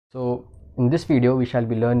So in this video we shall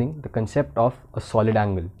be learning the concept of a solid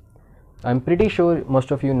angle. I'm pretty sure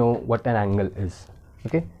most of you know what an angle is.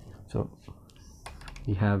 Okay, so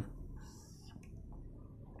we have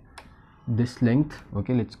this length,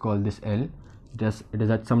 okay, let's call this L. It is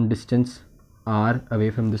at some distance r away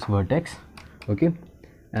from this vertex, okay,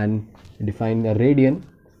 and define the radian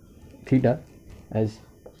theta as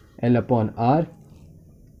L upon r,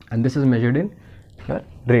 and this is measured in your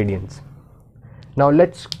radians. Now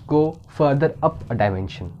let's go further up a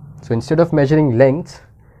dimension. So instead of measuring lengths,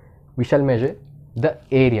 we shall measure the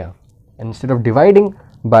area, and instead of dividing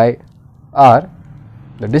by r,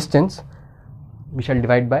 the distance, we shall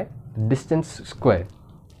divide by distance square.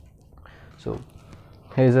 So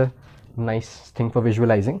here's a nice thing for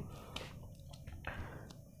visualizing.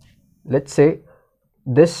 Let's say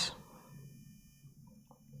this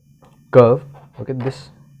curve, okay, this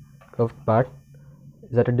curved part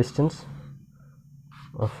is at a distance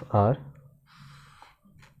of r,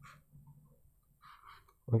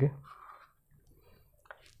 okay,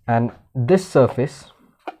 and this surface,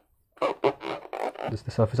 this is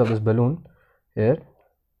the surface of this balloon here,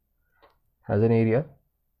 has an area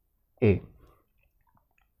A.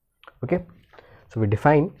 Okay, so we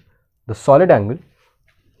define the solid angle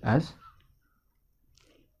as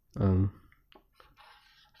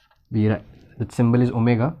the symbol is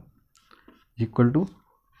omega equal to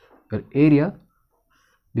your area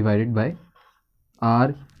divided by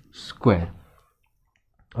r square.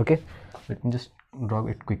 Okay, let me just draw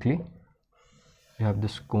it quickly. You have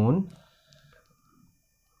this cone,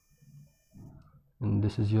 and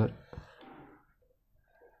this is your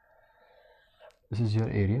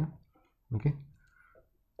area, okay,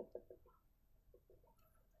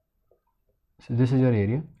 so this is your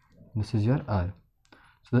area, this is your r.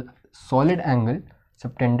 So the solid angle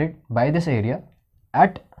subtended by this area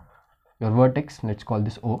at your vertex, let's call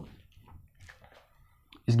this O,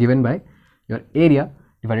 is given by your area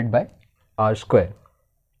divided by r square.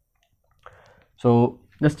 So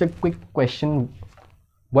just a quick question: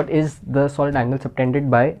 what is the solid angle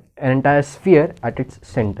subtended by an entire sphere at its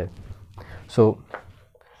center? So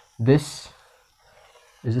this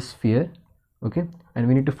is a sphere, okay, and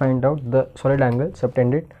we need to find out the solid angle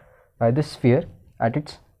subtended by this sphere at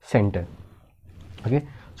its center. Okay,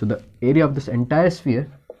 so the area of this entire sphere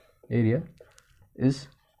area is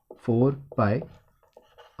 4 pi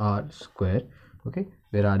r square, okay,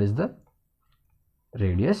 where r is the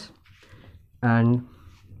radius, and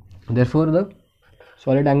therefore the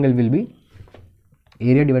solid angle will be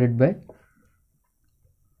area divided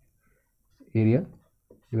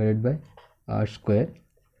by r square,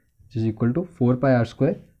 which is equal to 4 pi r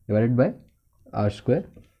square divided by r square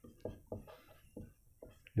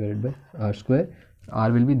divided by r square.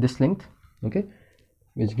 R will be this length, okay,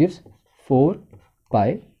 which gives 4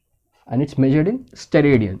 pi, and it's measured in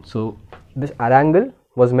steradians. So this R angle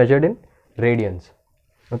was measured in radians,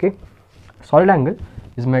 okay. Solid angle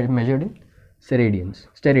is measured in steradians,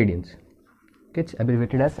 okay, it's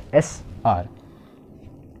abbreviated as SR.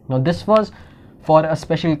 Now this was for a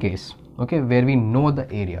special case, okay, where we know the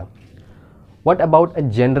area. What about a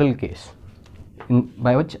general case,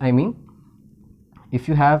 by which I mean, if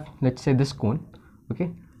you have, let's say, this cone,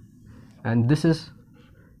 okay, and this is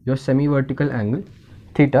your semi-vertical angle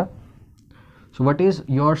theta. So what is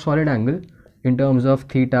your solid angle in terms of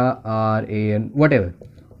theta, r, a, and whatever?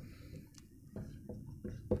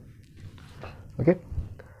 Okay,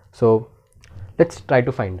 so let's try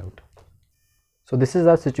to find out. So this is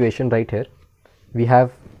our situation right here. We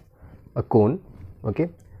have a cone, okay,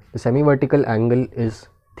 the semi-vertical angle is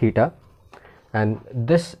theta, and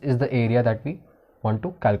this is the area that we want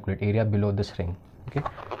to calculate, area below this ring. Okay,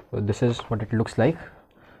 so this is what it looks like.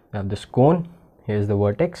 We have this cone, here is the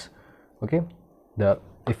vertex, okay,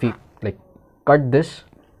 if we like cut this,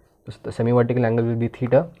 the semi-vertical angle will be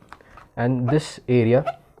theta, and this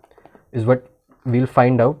area is what we'll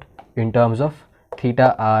find out in terms of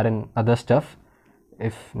theta, r, and other stuff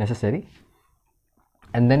if necessary,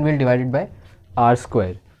 and then we'll divide it by r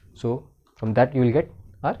square. So from that you will get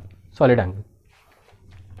our solid angle.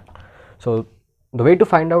 So the way to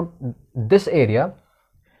find out this area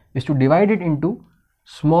is to divide it into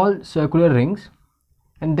small circular rings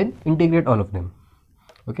and then integrate all of them.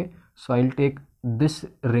 Okay, so I'll take this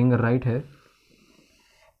ring right here,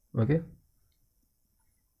 okay,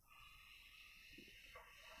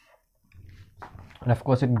 and of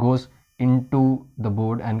course it goes into the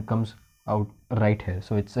board and comes out right here,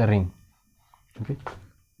 so it's a ring. Okay,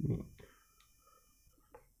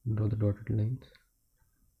 draw the dotted lines.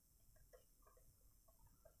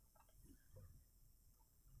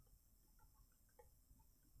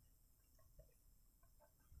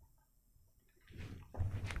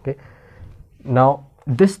 Okay, now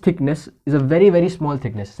this thickness is a very small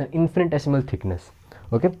thickness, it's an infinitesimal thickness.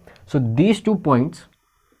 Okay, so these 2 points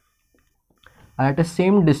are at the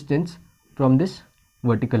same distance from this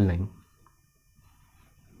vertical line.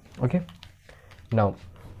 Okay, now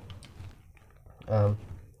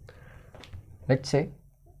let's say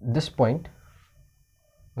this point,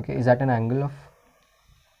 okay, is at an angle of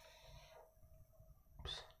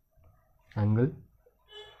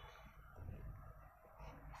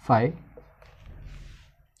phi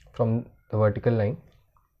from the vertical line.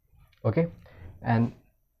 Okay, and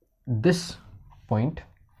this point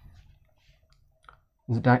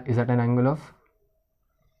is at an angle of,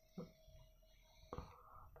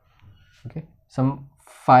 okay, some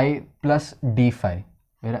phi plus d phi,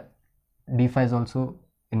 where d phi is also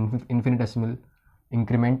infinitesimal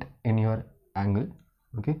increment in your angle.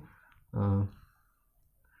 Okay,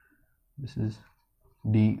 this is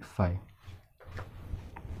d phi.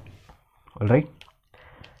 All right,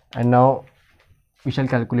 and now we shall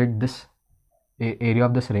calculate this area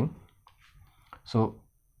of this ring. So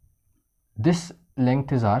this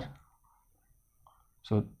length is r,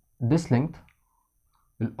 so this length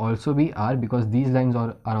will also be r, because these lines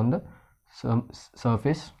are on the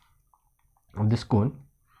surface of this cone.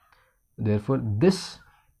 Therefore this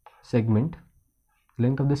segment,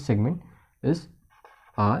 length of this segment is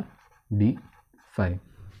r d phi.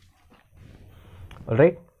 All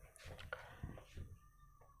right,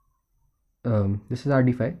 this is r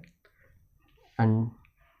d phi, and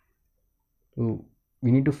so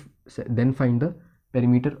we need to then find the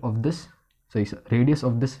perimeter of this, radius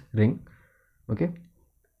of this ring. Okay,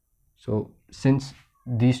 so since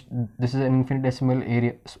this is an infinitesimal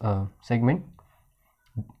area segment,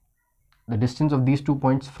 the distance of these 2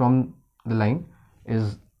 points from the line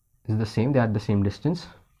is the same, they are the same distance.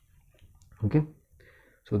 Okay,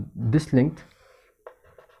 so this length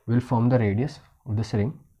will form the radius of this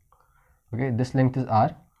ring. Okay, this length is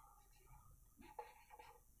r,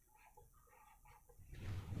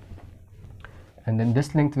 and then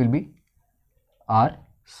this length will be r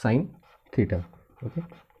sine theta. Okay,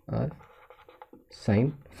 r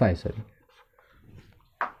sine phi, sorry.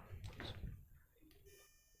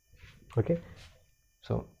 Okay,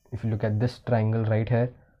 so if you look at this triangle right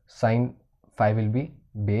here, sine phi will be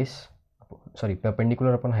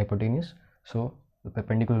perpendicular upon hypotenuse, so the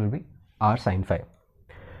perpendicular will be r sine phi.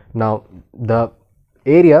 Now the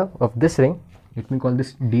area of this ring, let me call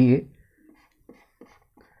this dA,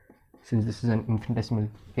 since this is an infinitesimal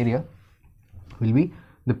area, will be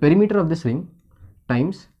the perimeter of this ring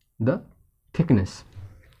times the thickness.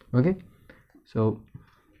 Okay, so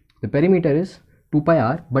the perimeter is 2 pi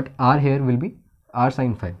r, but r here will be r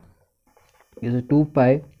sine phi. Is a 2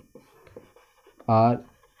 pi r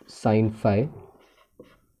sine phi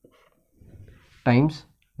times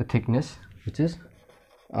the thickness, which is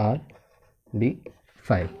r d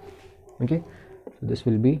phi. Okay, so this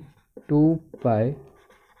will be 2 pi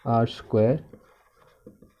r square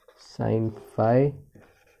sine phi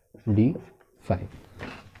d phi.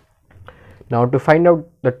 Now to find out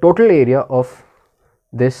the total area of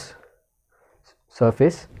this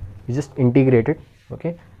surface, we just integrate it.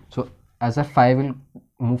 Okay, so as a phi will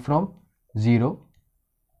move from 0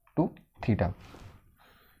 to theta,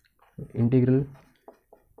 integral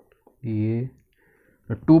dA.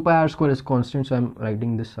 2 pi r square is constant, so I am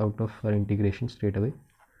writing this out of our integration straight away,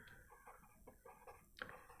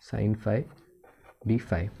 sine phi d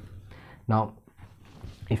phi. Now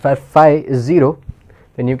if our phi is 0,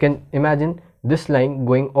 then you can imagine this line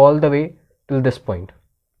going all the way till this point.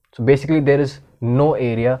 So basically there is no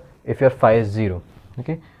area if your phi is 0.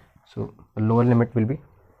 Okay, so the lower limit will be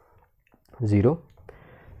 0,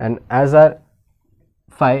 and as our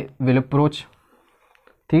phi will approach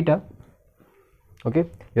theta, okay,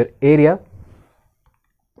 your area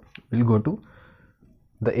will go to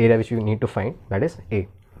the area which you need to find, that is A.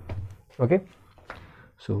 Okay,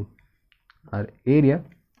 so our area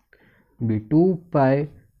will be 2 pi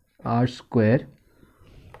r square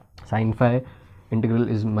sine phi, integral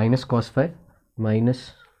is minus cos phi,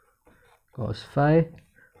 minus cos phi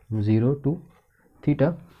from 0 to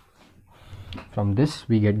theta. From this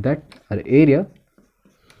we get that our area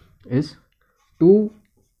is 2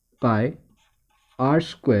 pi r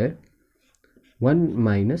square 1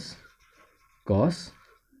 minus cos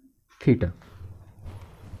theta,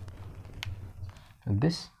 and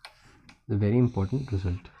this is a very important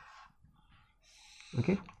result.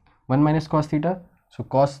 Okay, 1 minus cos theta, so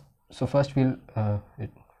first we'll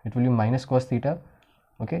it will be minus cos theta.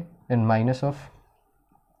 Okay, then minus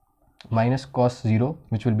cos 0,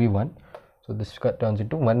 which will be 1, so this turns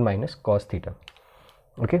into 1 minus cos theta.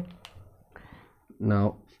 Okay,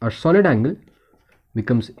 now our solid angle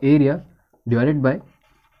becomes area divided by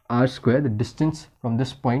r square, the distance from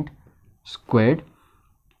this point squared.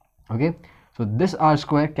 Okay, so this r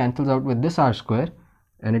square cancels out with this r square,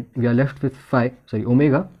 and we are left with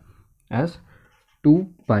omega as 2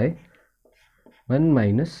 pi 1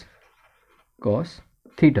 minus cos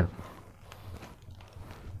theta,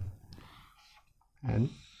 and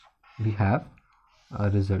we have a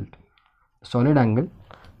result, solid angle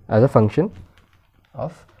as a function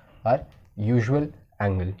of our usual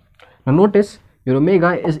angle. Now notice your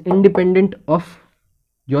omega is independent of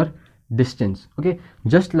your distance. Okay,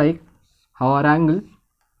 just like how our angle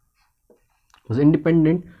was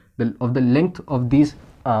independent of the length of these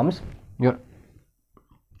arms, your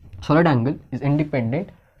solid angle is independent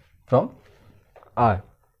from r.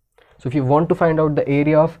 So if you want to find out the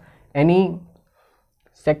area of any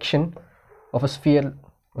section of a sphere,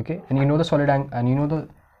 okay, and you know the solid angle and you know the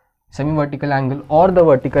semi-vertical angle or the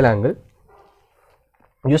vertical angle,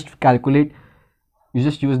 you just calculate, you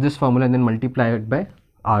just use this formula and then multiply it by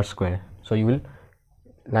r square. So you will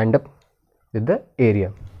land up with the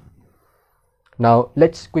area. Now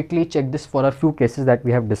let's quickly check this for a few cases that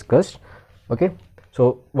we have discussed. Okay,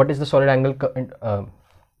 so what is the solid angle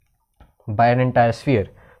by an entire sphere?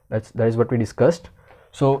 That is what we discussed.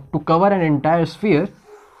 So to cover an entire sphere,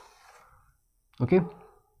 okay,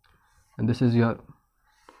 and this is your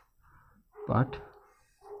part,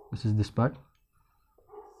 this is this part,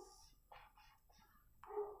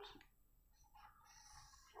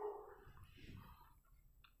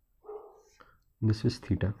 this is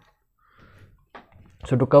theta.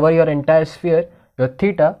 So to cover your entire sphere, your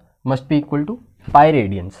theta must be equal to pi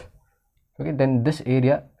radians. Okay, then this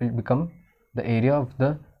area will become the area of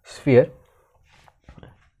the sphere.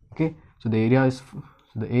 Okay, so the area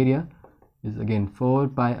is again 4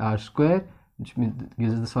 pi r square, which means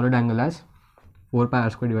gives the solid angle as 4 pi r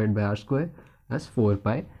square divided by r square, as 4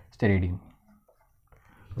 pi steradian.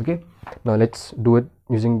 Okay, now let's do it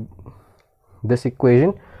using this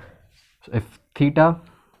equation. So if theta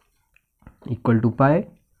equal to pi,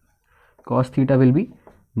 cos theta will be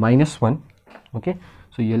 -1. Okay,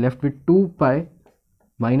 so you're left with 2 pi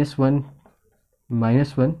minus 1,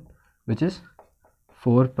 which is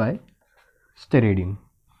 4 pi steradian.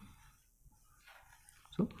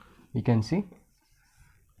 So you can see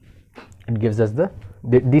it gives us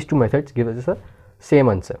these two methods give us the same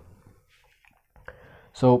answer.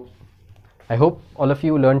 So I hope all of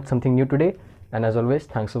you learned something new today, and as always,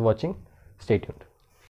 thanks for watching. Stay tuned.